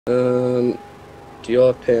Do y'all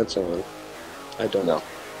have pants on? I don't. No.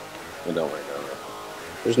 I don't right now.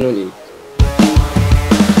 There's no need.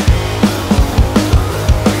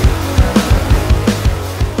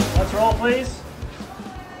 Let's roll, please.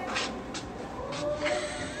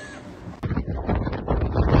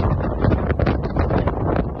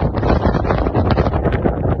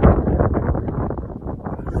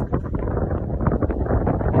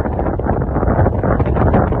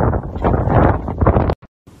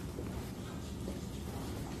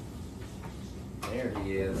 There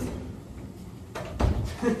he is.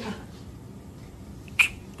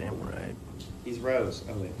 Damn right. He's Rose.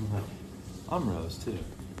 Oh wait, I'm Rose too.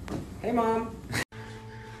 hey Mom.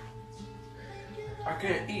 I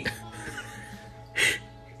can't eat.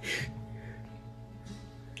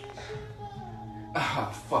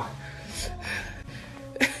 Ah, fuck.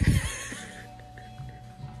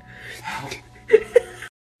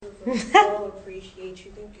 I'll appreciate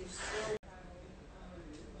you. Thank you so much.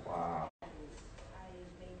 Wow.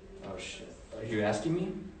 Oh shit. Are you asking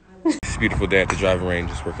me? It's a beautiful day at the driving range,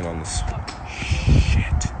 just working on this shit.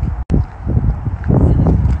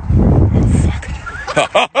 Oh, fuck.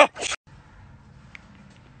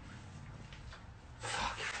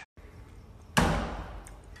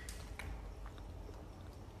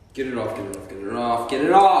 Get it off, get it off, get it off, get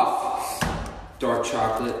it off! Dark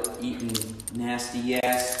chocolate, eating nasty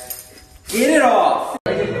ass. Get it off!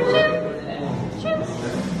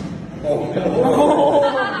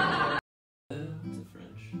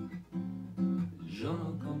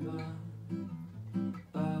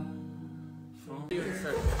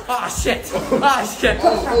 Ah shit! Ah shit!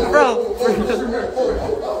 Bro!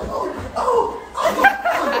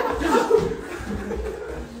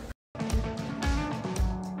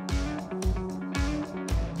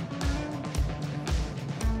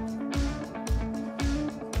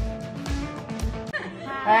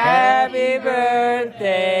 Happy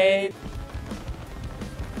birthday!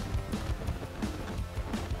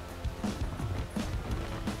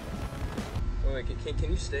 Wait, can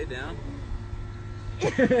you stay down? You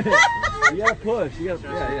gotta push. You gotta.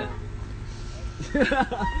 Yeah.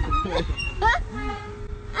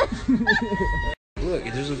 Look,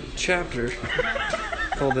 there's a chapter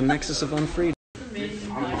called The Nexus of Unfreedom.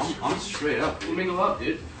 I'm straight up. Flamingo up,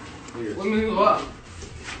 dude. Flamingo up.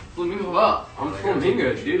 Flamingo up. I'm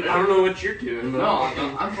flamingo, dude. I don't know what you're doing, but no,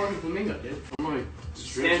 I'm fucking flamingo, dude. I'm like,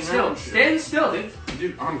 stand still. Stand still, dude.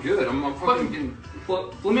 Dude, I'm good. I'm fucking getting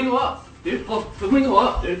flamingo up, dude. Flamingo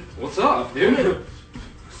up, dude. What's up, dude?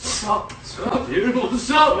 What's up? What's up, dude? What's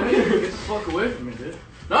up, man? Get the fuck away from me, dude.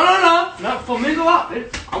 No. Not flamingo up, dude.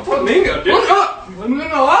 I'm flamingo, dude. What's up?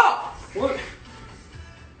 Flamingo up. What?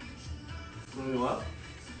 Flamingo up?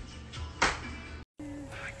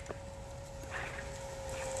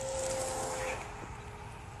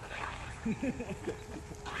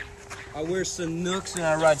 I wear Sanooks and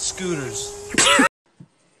I ride scooters.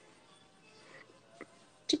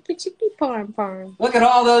 Chicky chicky parm parm. Look at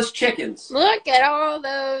all those chickens. Look at all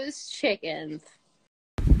those chickens.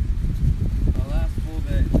 My last full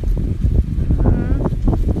day.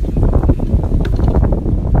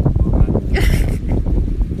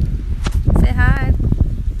 Say hi.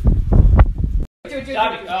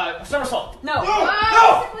 Dude, somersault. No.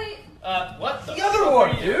 No! What the other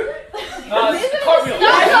one, dude? Cartwheel.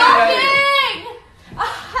 Stop talking!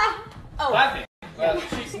 Oh. Laughing.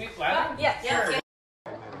 She sneaks laughing? Yes. Yes.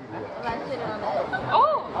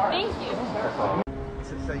 Oh, thank you.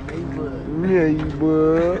 Yeah, you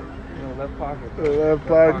bud. Left pocket. Left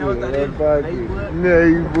pocket. Left pocket.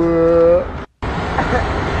 Neighbor.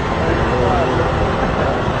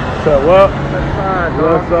 So what?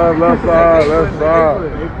 Left side, left side, left side.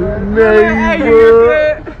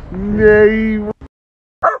 Neighbor. Neighbor.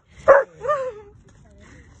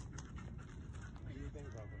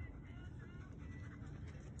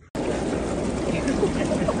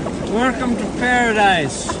 Welcome to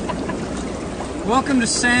paradise. Welcome to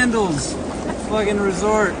Sandals fucking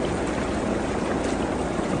resort.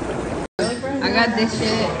 I got this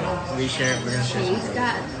shit. We share it. We're gonna share He's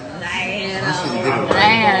got that.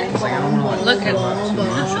 Look at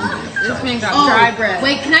this man got dry bread.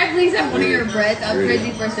 Wait, can I please have one of your breads? I'm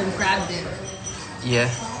crazy for some crab dip. Yeah.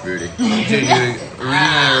 Rudy. Rudy and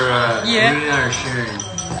I are sharing.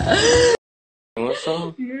 You want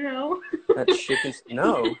some? No. That chicken's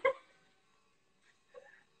no.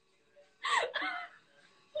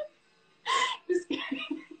 Just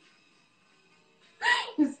kidding.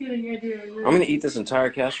 Just kidding, I do. I'm gonna eat this entire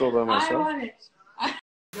casserole by myself. I want it.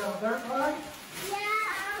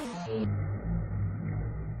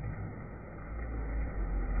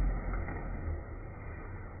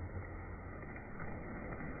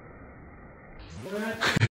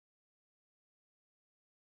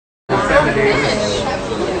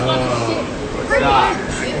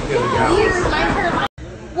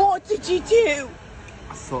 What did you do?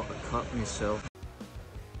 I thought I cut myself.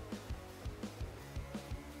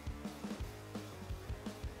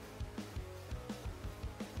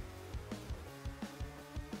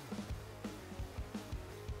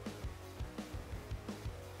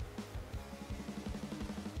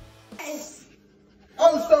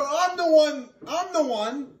 Oh, so I'm the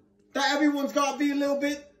one that everyone's got to be a little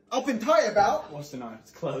bit up and tight about. What's the name?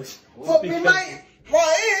 It's close. But my mate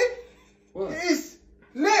right here is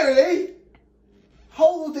literally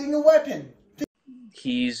holding a weapon.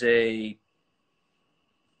 He's a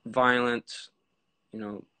violent, you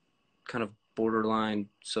know, kind of borderline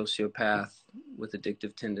sociopath with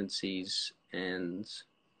addictive tendencies, and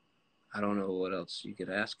I don't know what else you could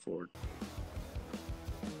ask for.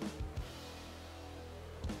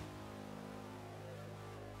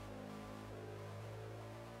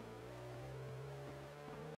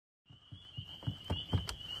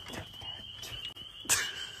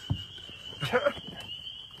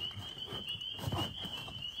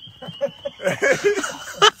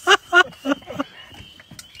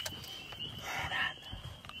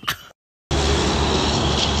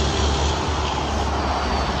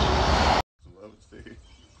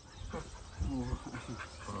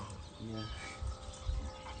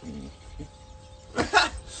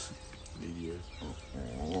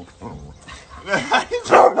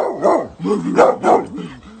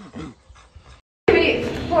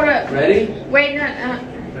 Ready? Wait, no.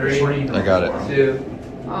 3. I got it. 2,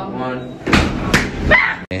 1.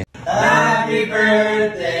 Happy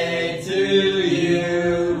birthday to you.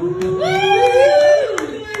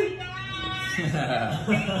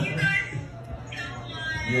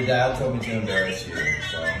 Your dad told me to embarrass you,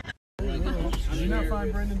 so. Did you not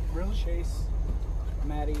find Brendan? Really? Chase,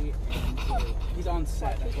 Maddie, and he's on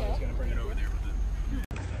set. That's why I was going to bring it over there with him.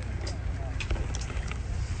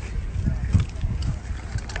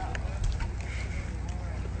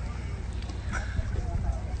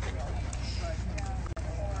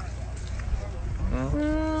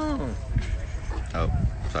 Oh,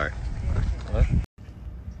 sorry. What?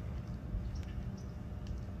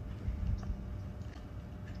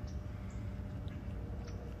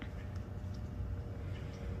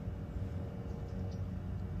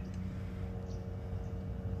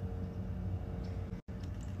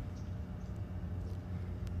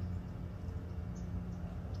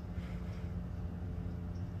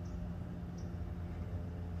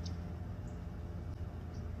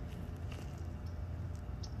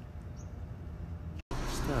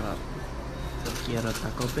 Stop. Te quiero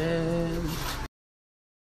Taco Bell.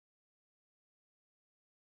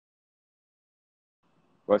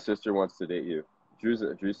 My sister wants to date you. Drew's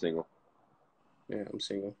single. Yeah, I'm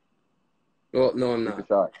single. Well, no, I'm Take a not.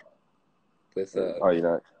 shot. With Oh, you're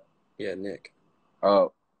not? yeah, Nick.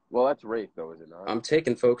 Oh, well, that's Rafe, though, is it not? I'm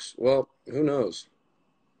taking, folks. Well, who knows?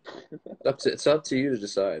 It's up to you to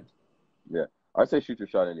decide. Yeah, I say shoot your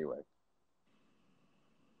shot anyway.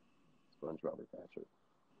 SpongeBob or Patrick.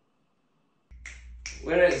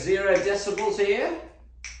 We're at 0 decibels here.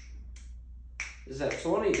 Is that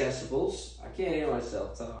 20 decibels? I can't hear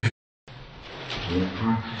myself talk.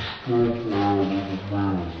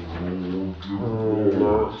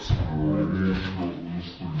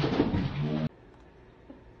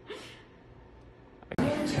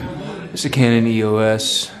 This is a Canon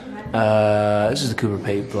EOS. This is the Cooper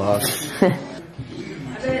Pate vlog. I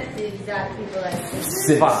bet it's the exact people that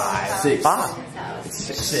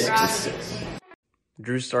Six.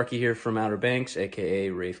 Drew Starkey here from Outer Banks, aka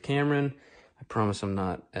Rafe Cameron. I promise I'm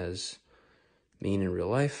not as mean in real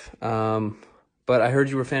life. But I heard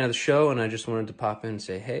you were a fan of the show, and I just wanted to pop in and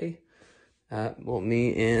say hey. Well,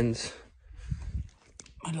 me and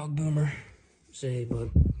my dog Boomer. Say hey,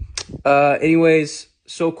 bud. Anyways,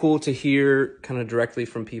 so cool to hear kind of directly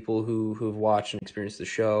from people who have watched and experienced the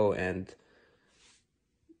show, and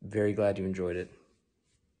very glad you enjoyed it.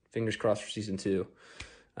 Fingers crossed for season 2.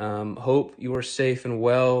 Hope you are safe and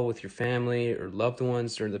well with your family or loved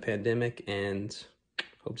ones during the pandemic, and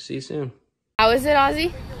hope to see you soon. How is it,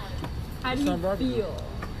 Ozzy? How do you feel?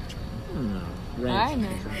 I know.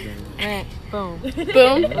 Ranch. Boom.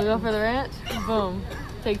 Boom. We'll go for the ranch. Boom.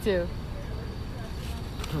 Take 2.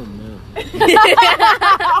 Oh no.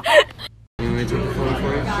 You want me to take the phone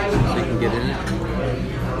for you so you can get in it?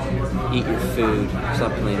 Eat your food.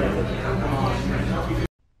 Stop playing with it.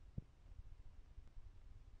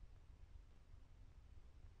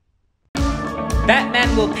 Batman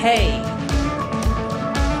will pay.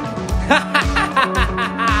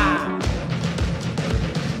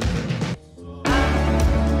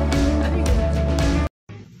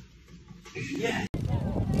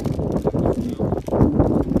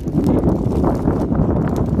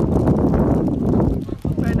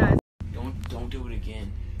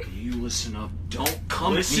 You listen up. Don't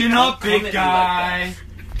come Listen at me. up, Don't come big at guy. Me like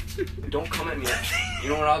that. Don't come at me. You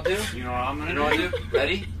know what I'll do? You know what I'm gonna You know what I'll do?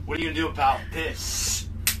 Ready? What are you gonna do about this?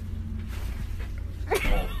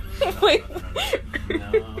 Wait.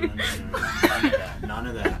 None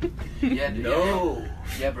of that. Yeah, dude. No.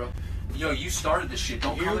 Yeah, bro. Yo, you started this shit.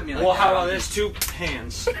 Don't come at me like Well, that. how about this? 2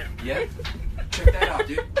 hands. Yeah? Check that out,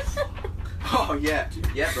 dude. Oh, yeah.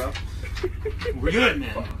 Yeah, bro. We're good,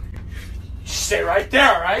 man. Stay right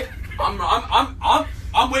there, all right?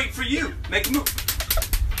 I'm waiting for you. Make a move.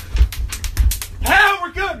 Hell,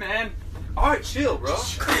 we're good, man. All right, chill, bro.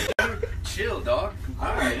 Chill, dog.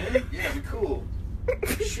 All right. Yeah, be cool.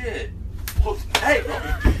 Shit. Hey,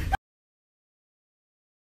 bro.